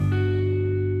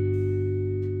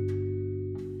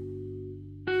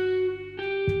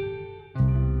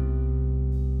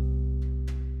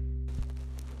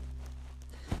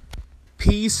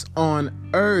Peace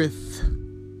on earth,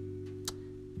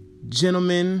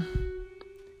 gentlemen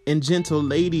and gentle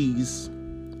ladies.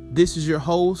 This is your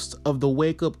host of the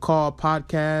Wake Up Call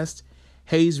podcast,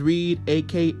 Hayes Reed,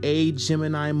 aka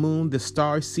Gemini Moon, the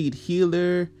star seed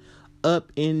healer,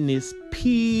 up in this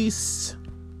piece.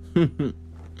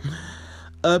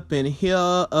 Up in here,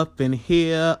 up in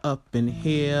here, up in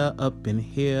here, up in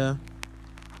here.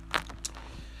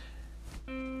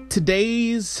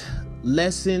 Today's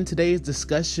lesson, today's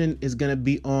discussion is going to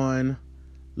be on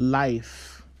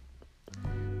life.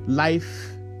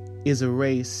 Life is a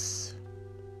race.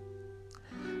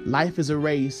 Life is a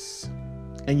race,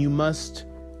 and you must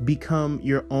become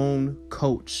your own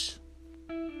coach.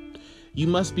 You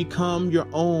must become your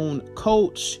own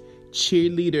coach,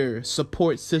 cheerleader,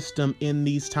 support system in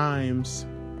these times.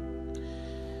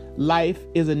 Life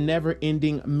is a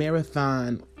never-ending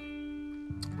marathon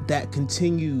that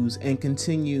continues and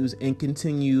continues and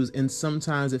continues, and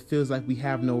sometimes it feels like we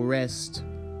have no rest.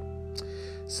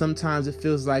 Sometimes it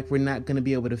feels like we're not going to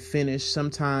be able to finish.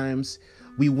 Sometimes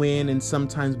we win and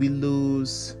sometimes we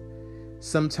lose.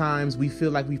 Sometimes we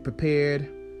feel like we've prepared.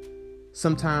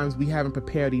 Sometimes we haven't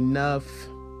prepared enough,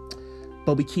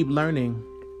 but we keep learning.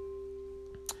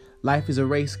 Life is a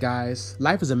race, guys.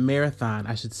 Life is a marathon,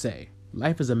 I should say.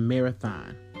 Life is a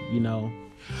marathon,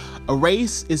 A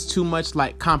race is too much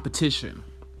like competition.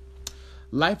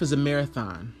 Life is a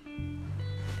marathon.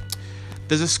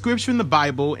 There's a scripture in the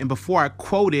Bible, and before I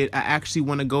quote it, I actually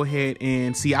want to go ahead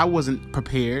and see. I wasn't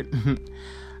prepared.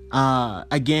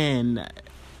 Again,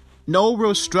 no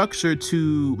real structure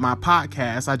to my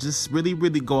podcast. I just really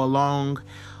go along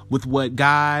with what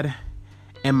God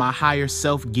and my higher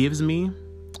self gives me.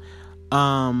 So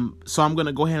I'm going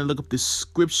to go ahead and look up this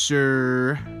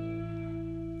scripture.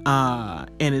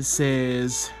 And it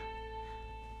says,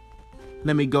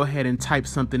 let me go ahead and type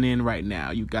something in right now,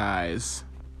 you guys.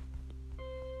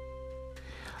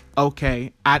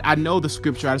 Okay, I know the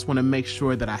scripture. I just want to make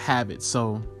sure that I have it.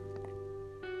 So,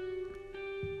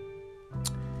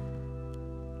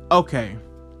 okay.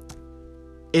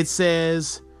 It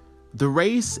says, the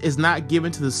race is not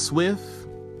given to the swift,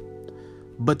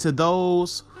 but to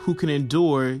those who can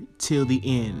endure till the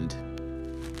end.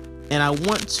 And I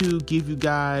want to give you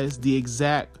guys the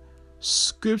exact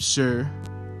scripture,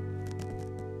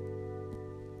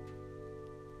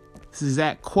 this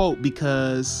exact quote,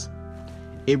 because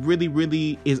it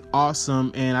really is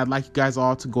awesome. And I'd like you guys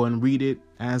all to go and read it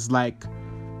as like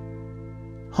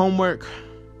homework.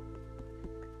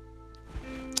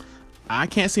 I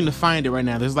can't seem to find it right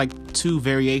now. There's like two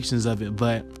variations of it,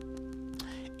 but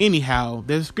anyhow,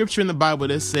 there's scripture in the Bible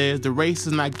that says the race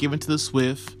is not given to the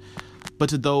swift, but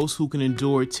to those who can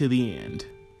endure to the end.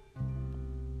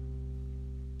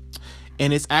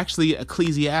 And it's actually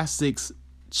Ecclesiastics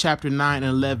chapter 9 and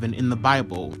 11 in the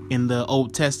Bible, in the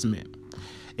Old Testament.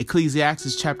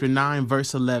 Ecclesiastes chapter 9,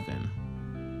 verse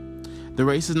 11. The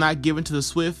race is not given to the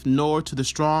swift, nor to the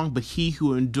strong, but he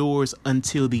who endures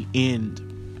until the end.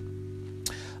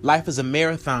 Life is a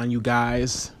marathon, you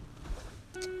guys.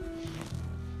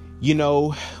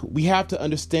 We have to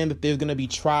understand that there's going to be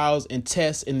trials and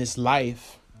tests in this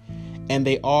life, and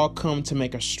they all come to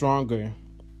make us stronger.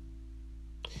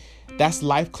 That's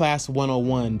life class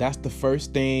 101. That's the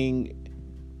first thing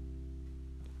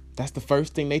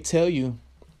they tell you.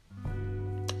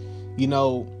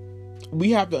 We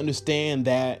have to understand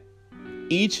that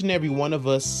each and every one of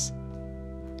us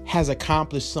has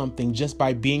accomplished something just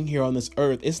by being here on this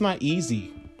earth. It's not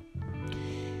easy.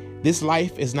 This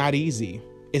life is not easy.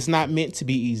 It's not meant to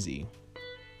be easy.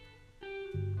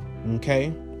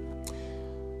 Okay?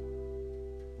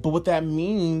 But what that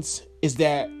means is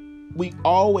that we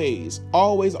always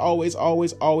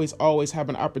have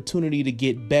an opportunity to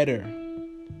get better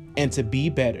and to be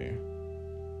better.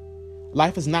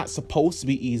 Life is not supposed to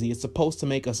be easy. It's supposed to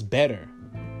make us better.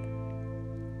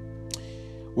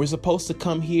 We're supposed to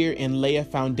come here and lay a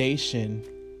foundation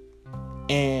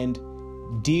and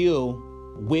deal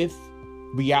with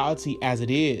reality as it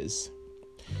is,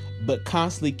 but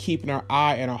constantly keeping our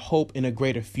eye and our hope in a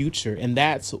greater future. And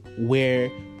that's where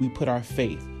we put our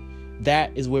faith.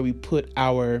 That is where we put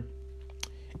our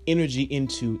energy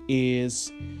into, is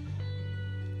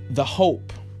the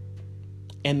hope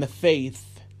and the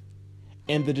faith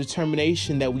and the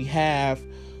determination that we have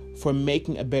for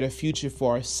making a better future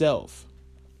for ourselves.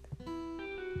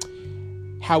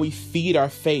 How we feed our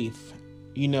faith,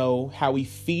 how we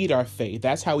feed our faith.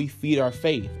 That's how we feed our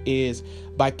faith, is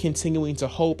by continuing to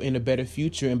hope in a better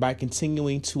future and by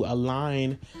continuing to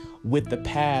align with the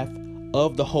path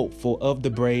of the hopeful, of the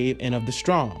brave, and of the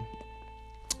strong.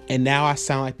 And now I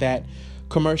sound like that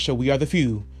commercial. We are the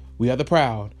few. We are the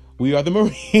proud. We are the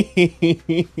Marines.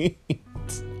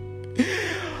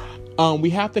 We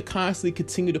have to constantly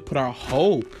continue to put our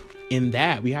hope in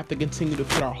that. We have to continue to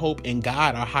put our hope in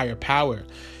God, our higher power.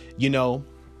 You know,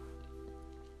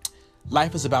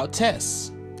 life is about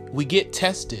tests. We get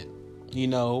tested, you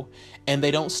know, and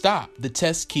they don't stop. The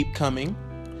tests keep coming.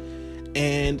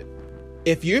 And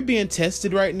if you're being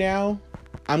tested right now,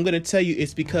 I'm going to tell you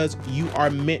it's because you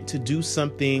are meant to do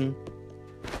something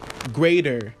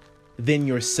greater than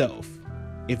yourself.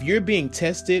 If you're being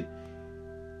tested,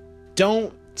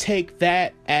 don't take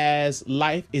that as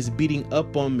life is beating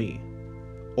up on me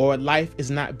or life is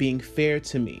not being fair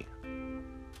to me.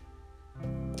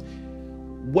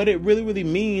 What it really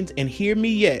means, and hear me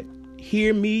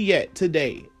yet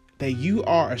today, that you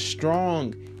are a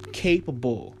strong,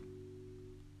 capable,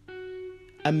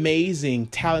 amazing,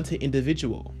 talented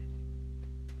individual.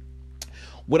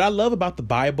 What I love about the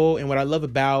Bible and what I love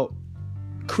about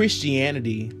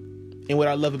Christianity and what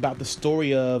I love about the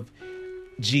story of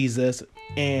Jesus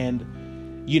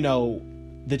and, you know,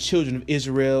 the children of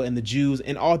Israel and the Jews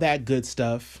and all that good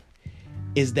stuff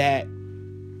is that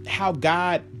how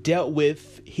God dealt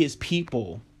with his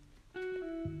people,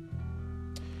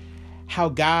 how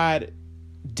God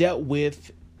dealt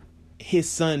with his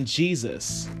son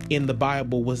Jesus in the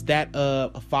Bible was that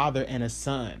of a father and a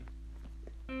son,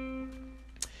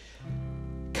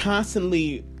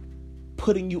 constantly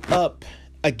putting you up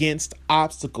against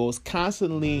obstacles,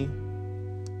 constantly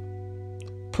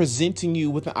presenting you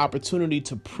with an opportunity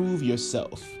to prove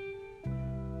yourself,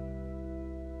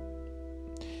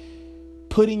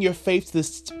 putting your faith to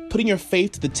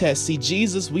the test. See,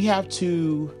 Jesus, we have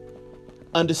to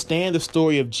understand the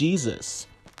story of Jesus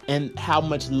and how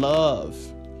much love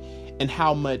and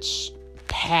how much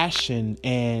passion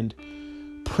and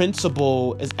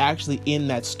principle is actually in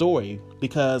that story,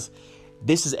 because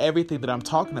this is everything that I'm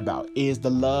talking about, is the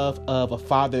love of a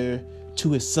father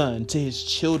to his son, to his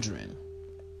children,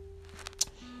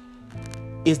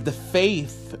 is the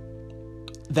faith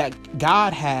that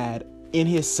God had in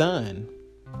his son,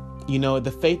 you know, the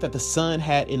faith that the son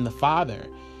had in the father,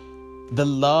 the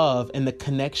love and the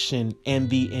connection and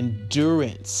the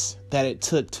endurance that it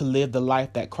took to live the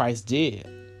life that Christ did.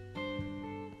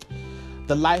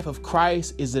 The life of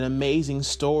Christ is an amazing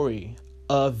story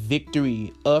of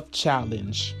victory, of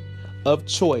challenge, of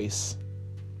choice,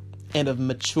 and of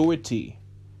maturity,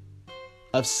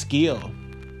 of skill.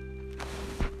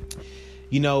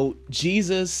 You know,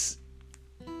 Jesus,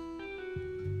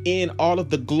 in all of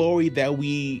the glory that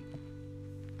we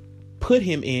put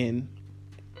him in,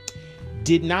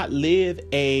 did not live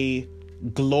a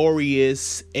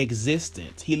glorious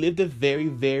existence. He lived a very,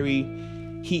 very,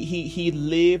 he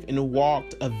lived and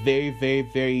walked a very, very,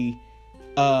 very,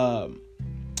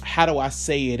 how do I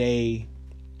say it? A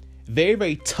very,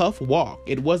 very tough walk.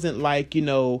 It wasn't like, you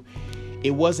know,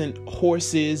 it wasn't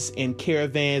horses and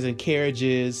caravans and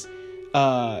carriages,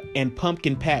 and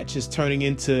pumpkin patches turning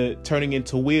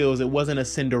into wheels. It wasn't a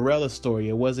Cinderella story.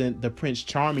 It wasn't the Prince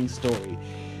Charming story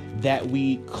that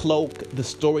we cloak the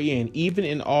story in. Even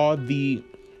in all the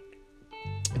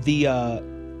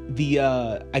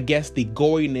I guess the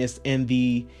goriness and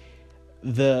the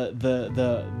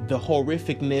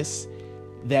horrificness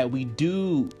that we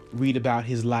do read about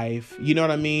his life, you know what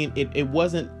I mean? It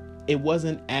wasn't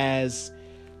as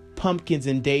pumpkins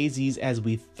and daisies as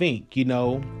we think, you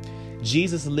know.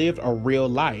 Jesus lived a real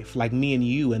life like me and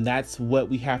you, and that's what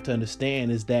we have to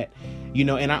understand, is that, you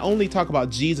know, and I only talk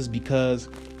about Jesus because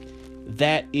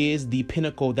that is the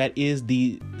pinnacle, that is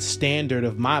the standard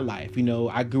of my life. You know,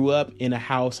 I grew up in a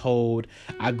household,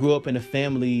 I grew up in a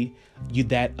family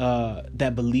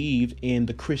that believed in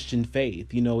the Christian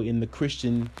faith, you know, in the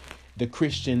Christian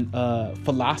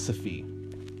philosophy,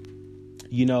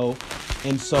 you know.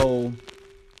 And so,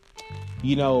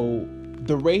 you know,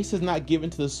 the race is not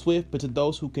given to the swift, but to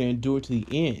those who can endure to the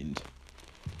end.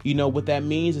 You know, what that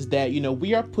means is that, you know,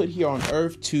 we are put here on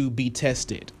earth to be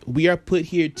tested. We are put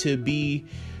here to be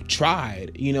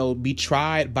tried, you know, be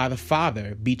tried by the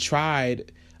Father, be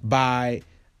tried by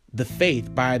the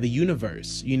faith, by the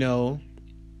universe, you know.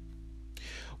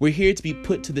 We're here to be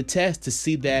put to the test to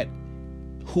see that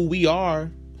who we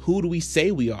are, who do we say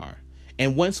we are?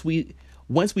 And once we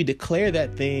declare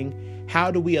that thing, how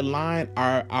do we align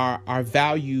our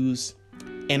values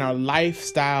and our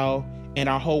lifestyle and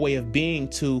our whole way of being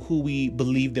to who we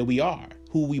believe that we are,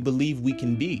 who we believe we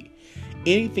can be?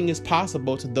 Anything is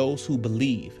possible to those who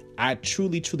believe. I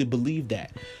truly believe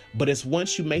that. But it's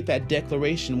once you make that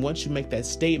declaration, once you make that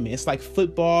statement, it's like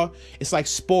football, it's like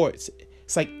sports,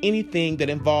 it's like anything that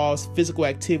involves physical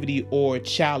activity or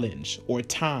challenge or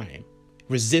time.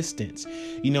 resistance.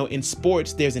 In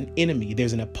sports, there's an enemy,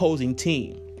 there's an opposing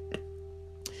team.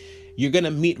 You're going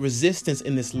to meet resistance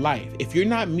in this life. If you're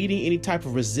not meeting any type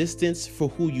of resistance for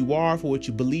who you are, for what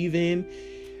you believe in,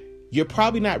 you're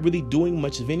probably not really doing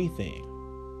much of anything.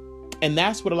 And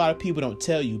that's what a lot of people don't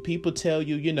tell you. People tell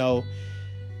you,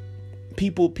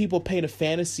 people paint a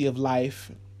fantasy of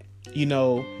life,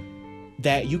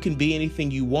 that you can be anything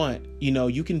you want.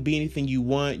 You can be anything you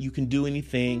want. You can do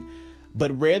anything.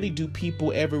 But rarely do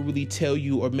people ever really tell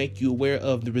you or make you aware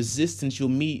of the resistance you'll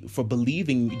meet for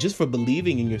believing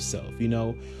in yourself,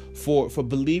 for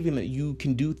believing that you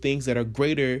can do things that are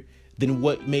greater than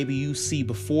what maybe you see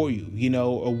before you,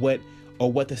 or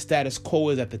what the status quo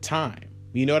is at the time.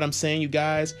 You know what I'm saying, you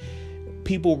guys?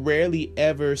 People rarely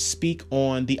ever speak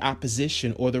on the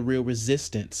opposition or the real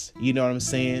resistance. You know what I'm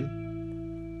saying?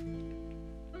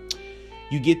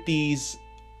 You get these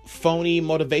phony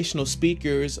motivational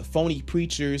speakers, phony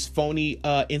preachers, phony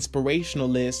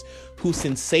inspirationalists who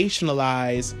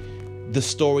sensationalize the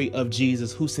story of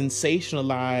Jesus, who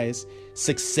sensationalize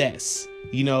success.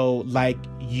 Like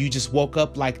you just woke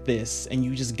up like this and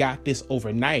you just got this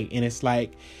overnight. And it's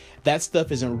like, that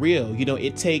stuff isn't real.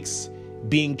 It takes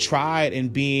being tried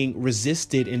and being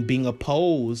resisted and being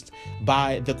opposed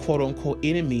by the quote unquote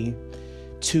enemy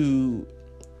to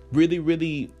really,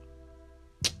 really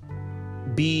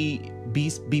be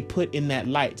put in that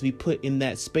light, to be put in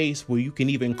that space where you can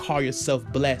even call yourself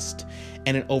blessed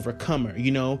and an overcomer.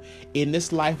 In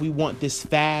this life, we want this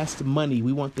fast money.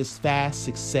 We want this fast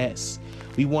success.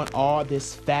 We want all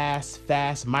this fast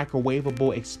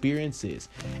microwavable experiences.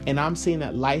 And I'm seeing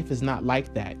that life is not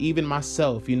like that. Even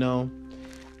myself,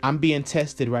 I'm being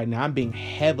tested right now. I'm being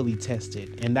heavily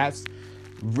tested. And that's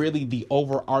really the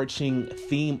overarching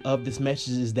theme of this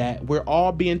message, is that we're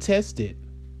all being tested.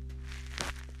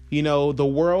 The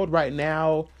world right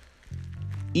now,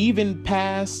 even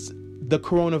past the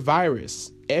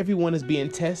coronavirus, everyone is being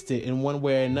tested in one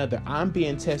way or another. I'm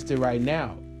being tested right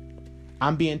now.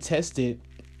 I'm being tested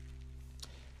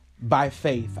by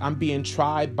faith. I'm being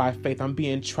tried by faith. I'm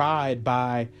being tried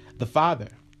by the Father.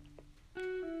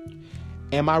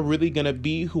 Am I really going to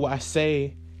be who I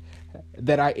say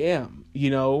that I am?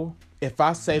 If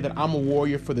I say that I'm a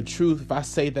warrior for the truth, if I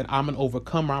say that I'm an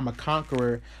overcomer, I'm a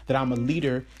conqueror, that I'm a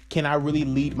leader, can I really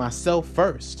lead myself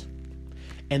first?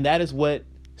 And that is what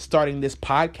starting this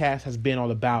podcast has been all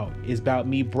about. It's about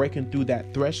me breaking through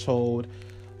that threshold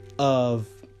of,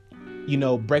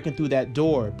 breaking through that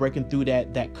door, breaking through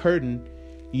that curtain,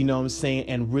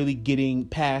 and really getting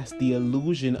past the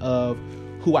illusion of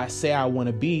who I say I want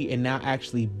to be and now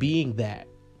actually being that.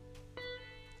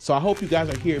 So I hope you guys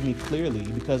are hearing me clearly,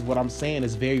 because what I'm saying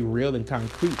is very real and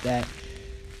concrete, that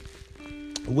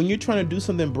when you're trying to do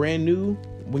something brand new,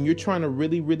 when you're trying to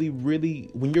really,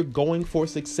 when you're going for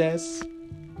success,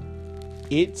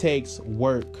 it takes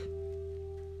work.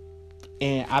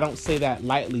 And I don't say that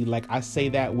lightly. Like, I say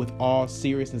that with all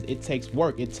seriousness. It takes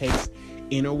work. It takes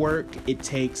inner work. It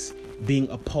takes being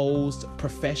opposed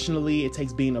professionally. It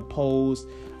takes being opposed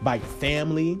by your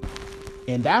family.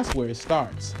 And that's where it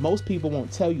starts. Most people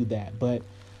won't tell you that. But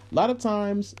a lot of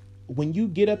times when you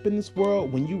get up in this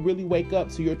world, when you really wake up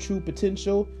to your true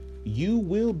potential, you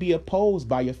will be opposed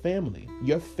by your family.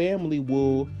 Your family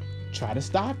will try to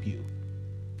stop you,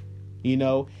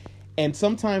 and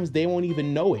sometimes they won't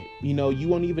even know it. You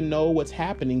won't even know what's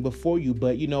happening before you.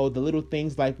 But, the little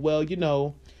things like, well,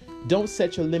 don't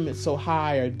set your limits so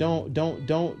high, or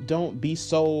don't be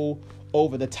so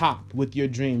over the top with your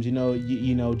dreams.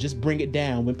 Just bring it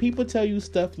down. When people tell you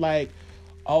stuff like,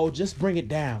 oh, just bring it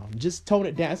down, just tone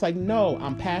it down, it's like, no,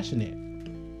 I'm passionate.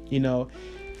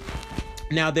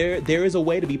 Now there is a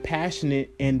way to be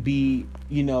passionate and be,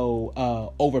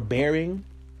 overbearing,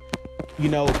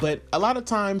 but a lot of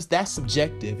times that's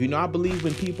subjective. I believe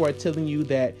when people are telling you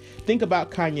that, think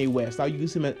about Kanye West. I'll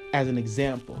use him as an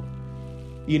example.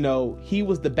 He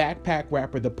was the backpack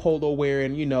rapper, the polo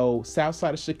wearing, South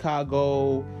side of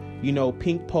Chicago,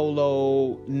 pink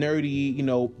polo,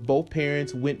 nerdy, both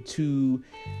parents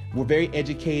were very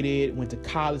educated, went to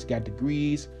college, got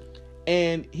degrees.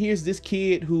 And here's this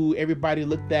kid who everybody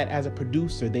looked at as a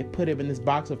producer. They put him in this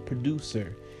box of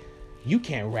producer. You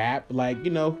can't rap. Like,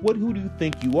 who do you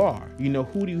think you are?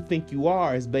 Who do you think you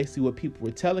are is basically what people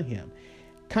were telling him.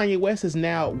 Kanye West is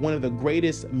now one of the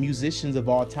greatest musicians of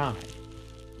all time.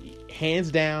 Hands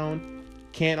down,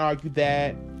 can't argue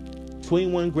that.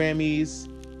 21 Grammys,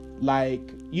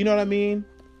 you know what I mean?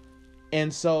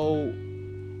 And so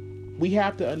we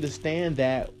have to understand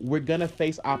that we're going to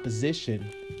face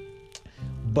opposition.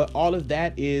 But all of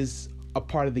that is a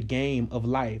part of the game of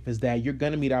life, is that you're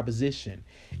going to meet opposition.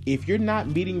 if you're not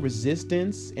meeting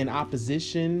resistance and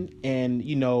opposition and,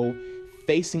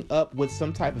 facing up with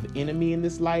some type of enemy in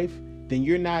this life, then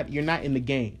you're not in the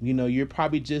game. You're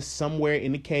probably just somewhere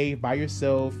in the cave by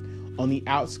yourself on the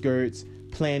outskirts,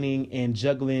 planning and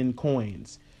juggling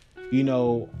coins,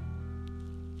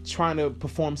 trying to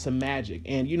perform some magic.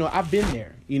 And, I've been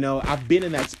there, I've been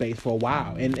in that space for a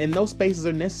while, and those spaces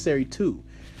are necessary too.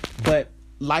 But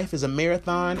life is a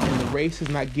marathon, and the race is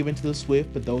not given to the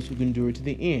swift, but those who can endure to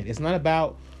the end. It's not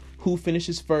about who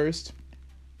finishes first,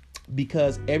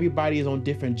 because everybody is on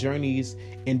different journeys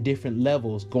and different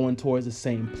levels going towards the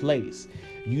same place.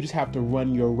 You just have to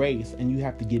run your race, and you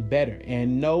have to get better,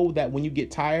 and know that when you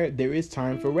get tired, there is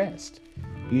time for rest,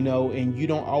 and you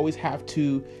don't always have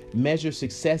to measure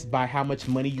success by how much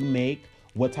money you make,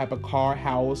 what type of car,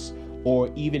 house,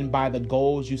 or even by the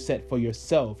goals you set for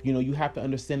yourself. You have to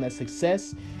understand that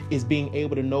success is being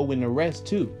able to know when to rest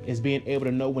too. It's being able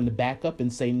to know when to back up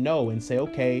and say no, and say,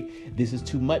 okay, this is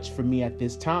too much for me at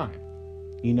this time.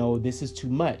 This is too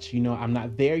much. I'm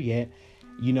not there yet.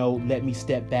 Let me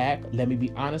step back. Let me be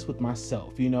honest with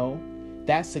myself.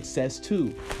 That's success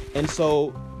too. And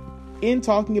so in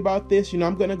talking about this,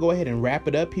 I'm going to go ahead and wrap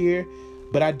it up here.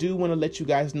 But I do want to let you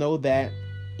guys know that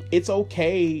it's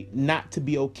okay not to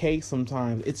be okay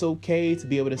sometimes. It's okay to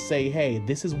be able to say, hey,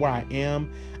 this is where I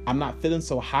am. I'm not feeling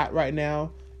so hot right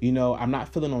now. I'm not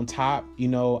feeling on top.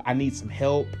 I need some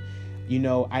help.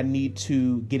 I need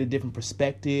to get a different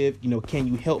perspective. Can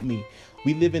you help me?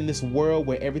 We live in this world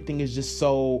where everything is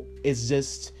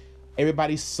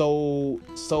everybody's so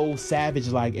savage.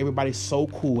 Like, everybody's so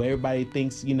cool. Everybody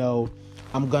thinks,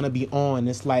 I'm going to be on.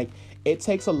 It's like, it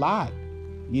takes a lot.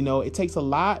 It takes a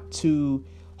lot to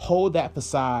hold that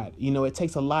facade. It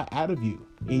takes a lot out of you,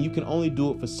 and you can only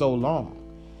do it for so long.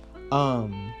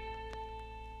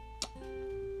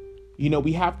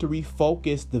 We have to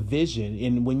refocus the vision.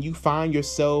 And when you find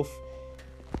yourself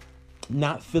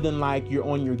not feeling like you're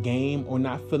on your game, or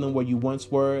not feeling where you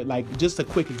once were, like, just a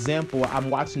quick example, I'm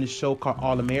watching this show called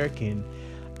All American,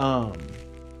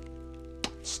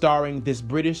 starring this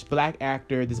British black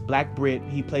actor, this black Brit.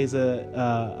 He plays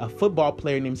a football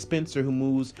player named Spencer, who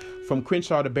moves from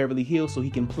Crenshaw to Beverly Hills so he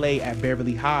can play at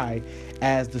Beverly High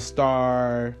as the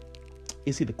star.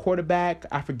 Is he the quarterback?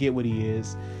 I forget what he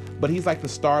is, but he's like the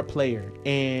star player.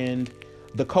 And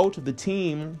the coach of the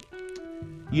team,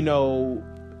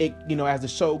 as the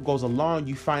show goes along,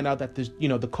 you find out that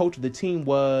the coach of the team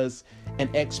was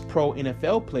an ex-pro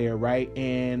NFL player, right?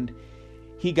 And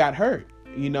he got hurt.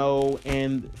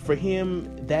 And for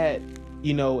him, that,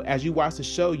 as you watch the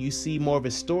show, you see more of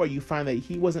his story. You find that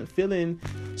he wasn't feeling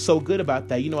so good about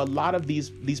that. A lot of these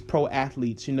pro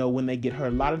athletes, when they get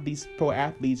hurt, a lot of these pro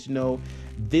athletes,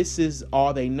 this is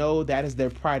all they know. That is their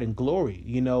pride and glory.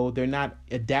 They're not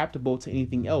adaptable to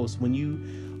anything else.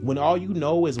 When all you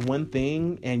know is one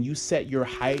thing, and you set your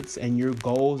heights and your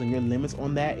goals and your limits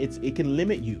on that, it can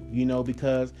limit you,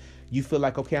 because you feel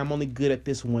like, okay, I'm only good at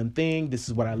this one thing. This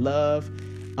is what I love.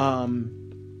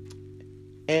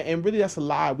 And really, that's a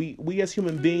lie. We as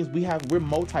human beings, we're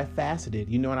multifaceted,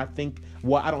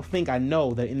 and I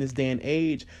know that in this day and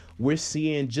age, we're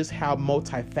seeing just how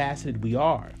multifaceted we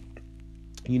are.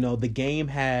 The game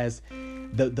has,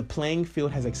 the playing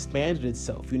field has expanded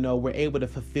itself. We're able to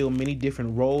fulfill many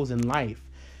different roles in life,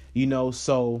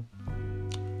 so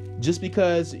just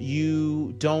because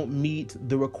you don't meet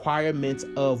the requirements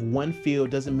of one field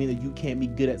doesn't mean that you can't be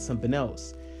good at something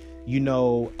else,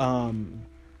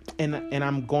 and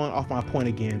I'm going off my point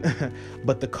again,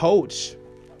 but the coach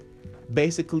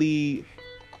basically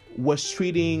was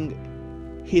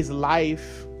treating his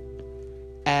life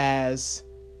as,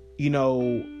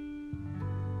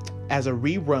 as a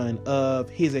rerun of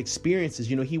his experiences.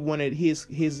 He wanted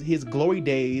his glory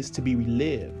days to be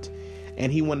relived. And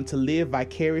he wanted to live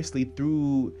vicariously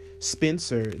through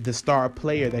Spencer, the star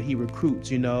player that he recruits.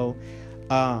 He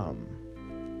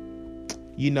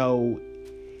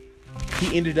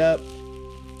ended up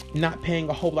not paying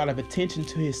a whole lot of attention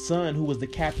to his son, who was the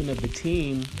captain of the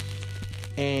team,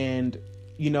 and,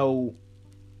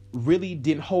 really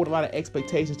didn't hold a lot of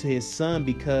expectations to his son,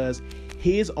 because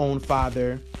his own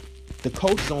father, the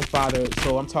coach's own father,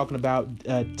 so I'm talking about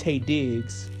Tay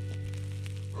Diggs,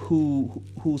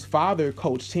 whose father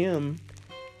coached him,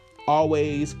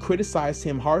 always criticized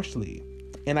him harshly.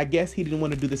 And I guess he didn't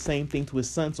want to do the same thing to his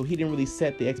son, so he didn't really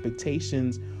set the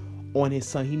expectations on his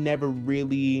son. He never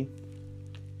really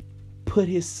put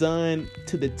his son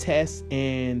to the test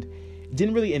and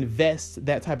didn't really invest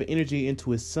that type of energy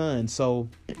into his son. So,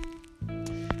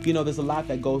 there's a lot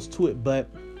that goes to it, but,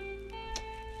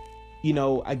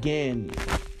 again,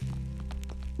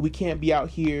 we can't be out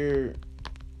here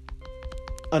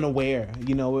unaware.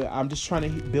 I'm just trying to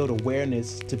build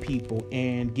awareness to people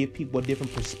and give people a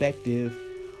different perspective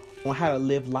on how to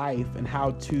live life and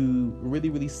how to really,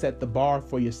 really set the bar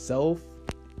for yourself.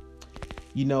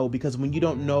 Because when you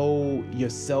don't know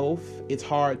yourself, it's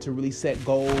hard to really set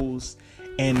goals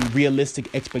and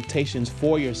realistic expectations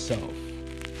for yourself.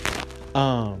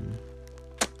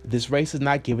 This race is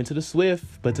not given to the swift,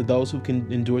 but to those who can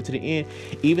endure to the end.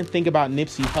 Even think about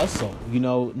Nipsey Hussle.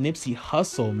 Nipsey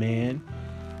Hussle, man,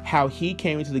 how he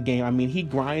came into the game. I mean, he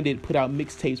grinded, put out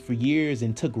mixtapes for years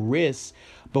and took risks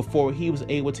before he was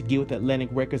able to get with Atlantic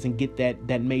Records and get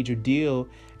that major deal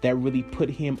that really put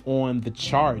him on the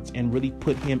charts and really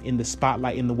put him in the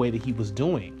spotlight in the way that he was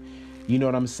doing. You know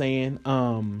what I'm saying?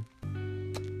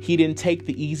 He didn't take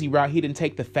the easy route. He didn't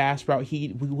take the fast route.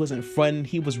 He wasn't fronting.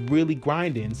 He was really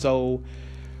grinding. So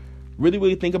really,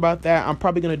 really think about that. I'm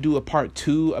probably going to do a part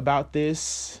 2 about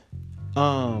this.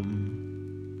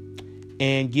 And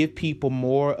give people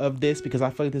more of this because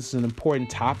I feel like this is an important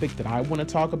topic that I want to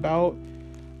talk about.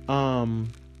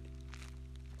 And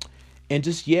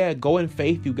just, go in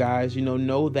faith, you guys.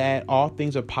 Know that all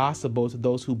things are possible to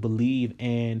those who believe,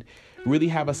 and really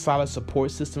have a solid support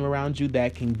system around you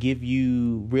that can give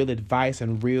you real advice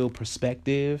and real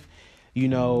perspective,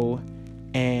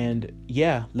 and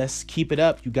let's keep it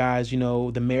up, you guys.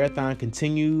 The marathon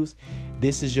continues.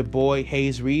 This is your boy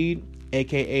Hayes Reed,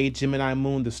 aka Gemini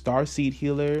Moon, the Starseed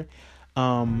Healer.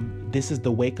 This is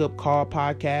the Wake Up Call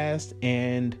podcast,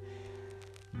 and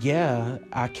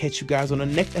I'll catch you guys on the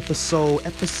next episode.